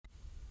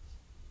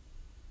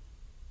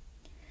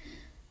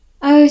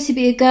to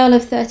be a girl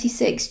of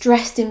 36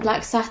 dressed in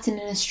black satin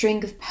and a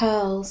string of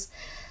pearls.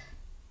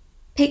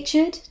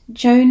 Pictured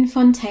Joan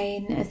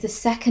Fontaine as the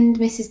second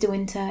Mrs. De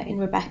Winter in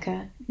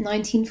Rebecca,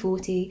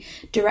 1940,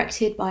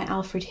 directed by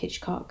Alfred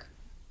Hitchcock.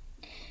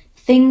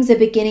 Things are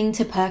beginning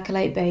to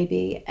percolate,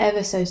 baby,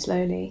 ever so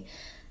slowly.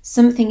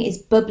 Something is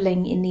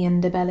bubbling in the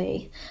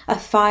underbelly. A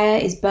fire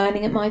is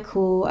burning at my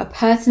core, a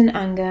pertinent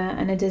anger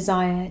and a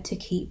desire to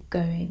keep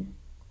going.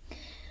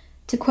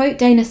 To quote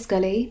Dana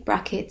Scully,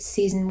 brackets,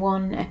 season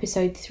 1,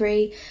 episode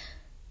 3,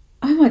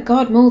 "Oh my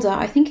God, Mulder,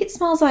 I think it's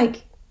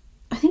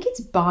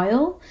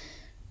bile."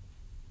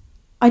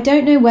 I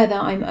don't know whether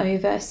I'm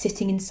over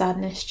sitting in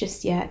sadness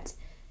just yet.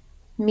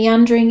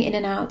 Meandering in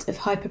and out of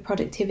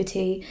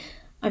hyperproductivity,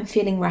 I'm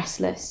feeling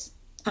restless,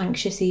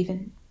 anxious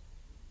even.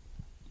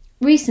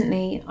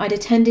 Recently, I'd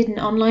attended an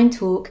online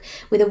talk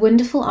with a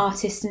wonderful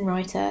artist and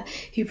writer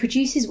who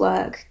produces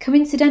work,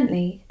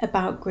 coincidentally,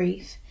 about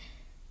grief.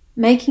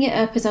 Making it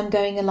up as I'm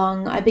going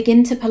along, I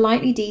begin to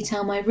politely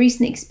detail my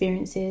recent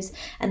experiences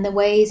and the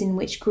ways in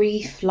which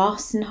grief,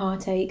 loss and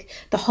heartache,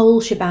 the whole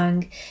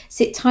shebang,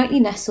 sit tightly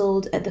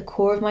nestled at the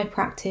core of my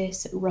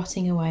practice,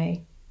 rotting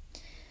away.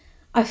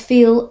 I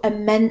feel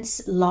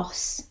immense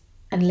loss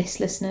and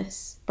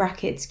listlessness,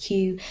 brackets,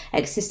 cue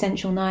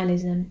existential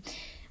nihilism,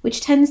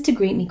 which tends to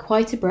greet me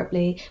quite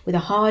abruptly with a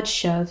hard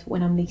shove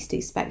when I'm least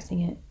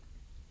expecting it.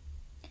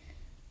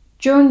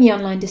 During the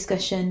online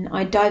discussion,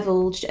 I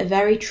divulged a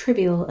very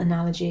trivial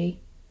analogy.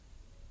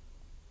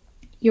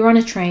 You're on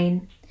a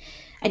train,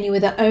 and you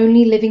are the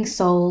only living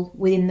soul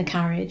within the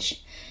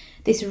carriage.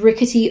 This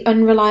rickety,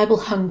 unreliable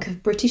hunk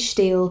of British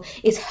steel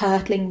is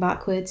hurtling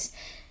backwards.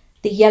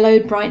 The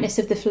yellowed brightness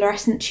of the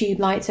fluorescent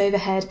tube lights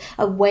overhead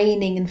are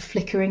waning and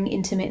flickering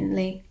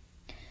intermittently.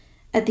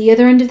 At the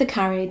other end of the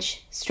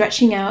carriage,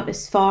 stretching out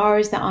as far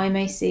as the eye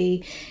may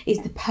see, is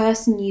the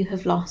person you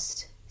have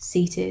lost,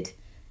 seated,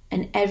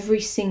 and every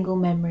single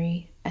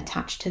memory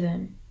attached to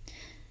them.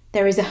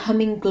 There is a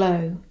humming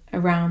glow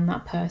around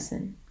that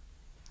person.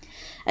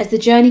 As the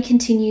journey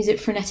continues at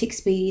frenetic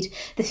speed,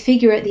 the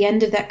figure at the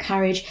end of that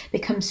carriage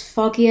becomes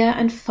foggier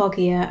and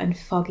foggier and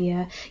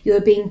foggier. You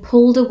are being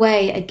pulled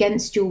away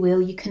against your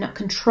will. You cannot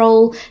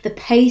control the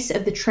pace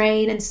of the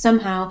train and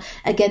somehow,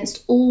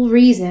 against all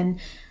reason,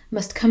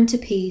 must come to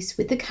peace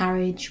with the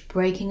carriage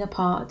breaking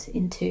apart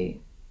in two.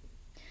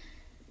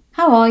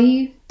 How are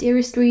you,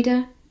 dearest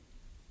reader?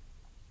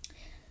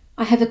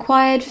 I have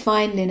acquired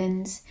fine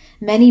linens,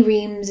 many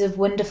reams of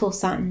wonderful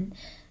satin,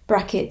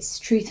 brackets,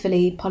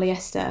 truthfully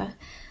polyester,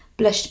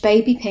 blushed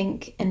baby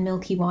pink and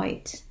milky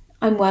white.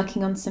 I'm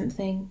working on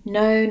something.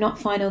 No, not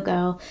final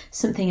girl,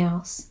 something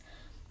else.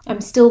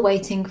 I'm still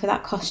waiting for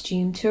that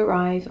costume to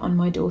arrive on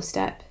my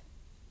doorstep.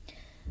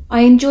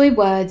 I enjoy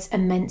words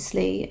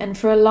immensely, and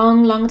for a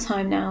long, long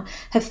time now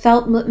have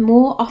felt that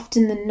more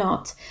often than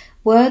not,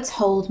 words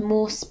hold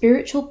more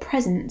spiritual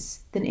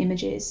presence than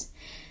images.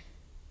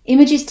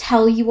 Images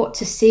tell you what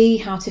to see,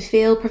 how to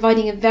feel,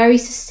 providing a very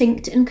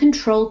succinct and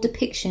controlled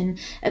depiction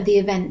of the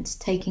event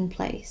taking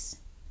place.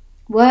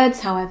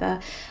 Words,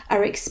 however,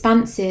 are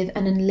expansive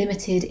and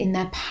unlimited in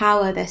their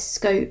power, their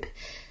scope,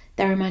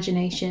 their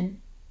imagination.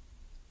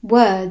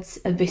 Words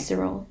are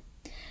visceral.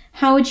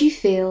 How would you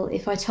feel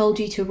if I told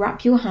you to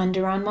wrap your hand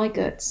around my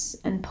guts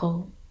and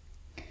pull?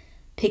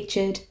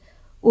 Pictured,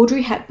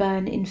 Audrey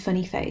Hepburn in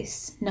Funny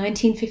Face,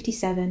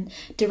 1957,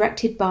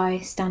 directed by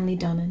Stanley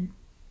Donen.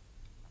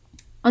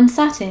 On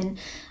satin,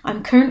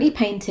 I'm currently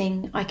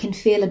painting I Can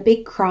Feel a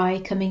Big Cry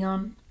Coming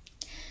On.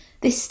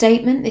 This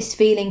statement, this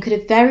feeling, could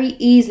have very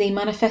easily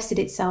manifested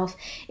itself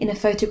in a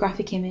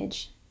photographic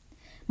image.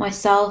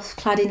 Myself,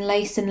 clad in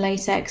lace and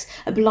latex,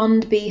 a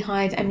blonde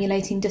beehive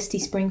emulating dusty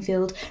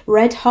Springfield,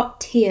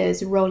 red-hot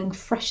tears rolling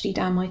freshly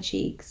down my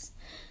cheeks.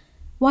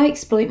 Why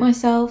exploit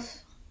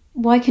myself?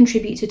 Why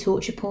contribute to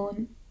torture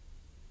porn?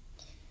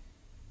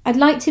 I'd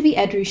like to be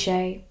Ed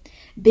Ruscha,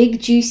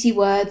 big juicy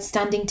words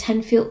standing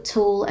 10 feet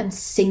tall and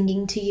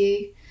singing to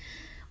you.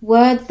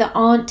 Words that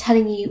aren't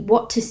telling you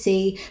what to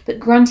see, but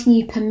granting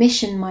you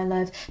permission, my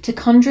love, to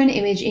conjure an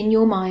image in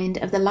your mind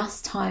of the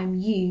last time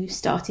you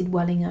started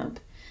welling up.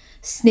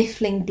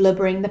 Sniffling,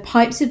 blubbering, the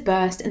pipes have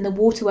burst and the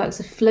waterworks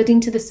are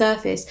flooding to the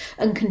surface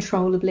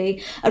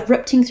uncontrollably,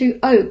 erupting through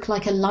oak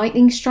like a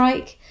lightning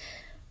strike.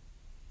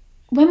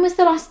 When was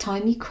the last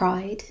time you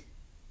cried?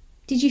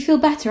 Did you feel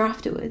better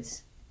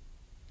afterwards?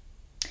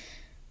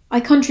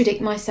 I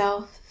contradict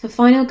myself, for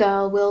Final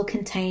Girl will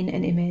contain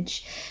an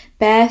image.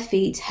 Bare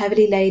feet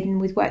heavily laden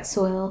with wet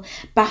soil,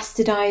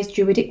 bastardized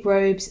druidic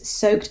robes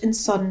soaked and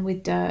sodden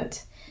with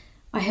dirt.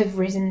 I have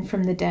risen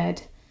from the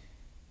dead.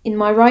 In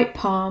my right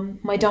palm,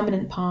 my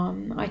dominant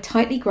palm, I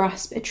tightly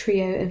grasp a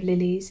trio of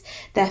lilies,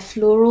 their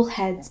floral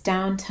heads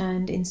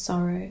downturned in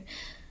sorrow.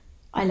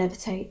 I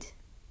levitate.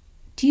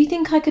 Do you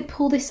think I could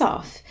pull this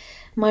off?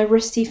 My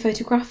rusty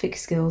photographic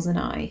skills and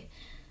I?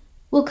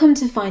 We'll come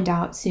to find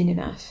out soon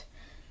enough.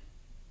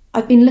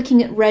 I've been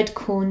looking at red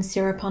corn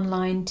syrup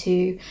online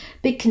too,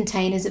 big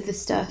containers of the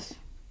stuff.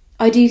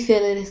 I do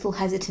feel a little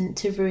hesitant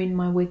to ruin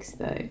my wigs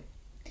though.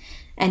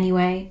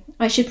 Anyway,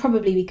 I should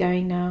probably be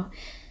going now.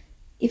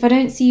 If I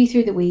don't see you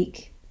through the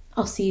week,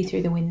 I'll see you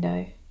through the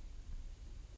window.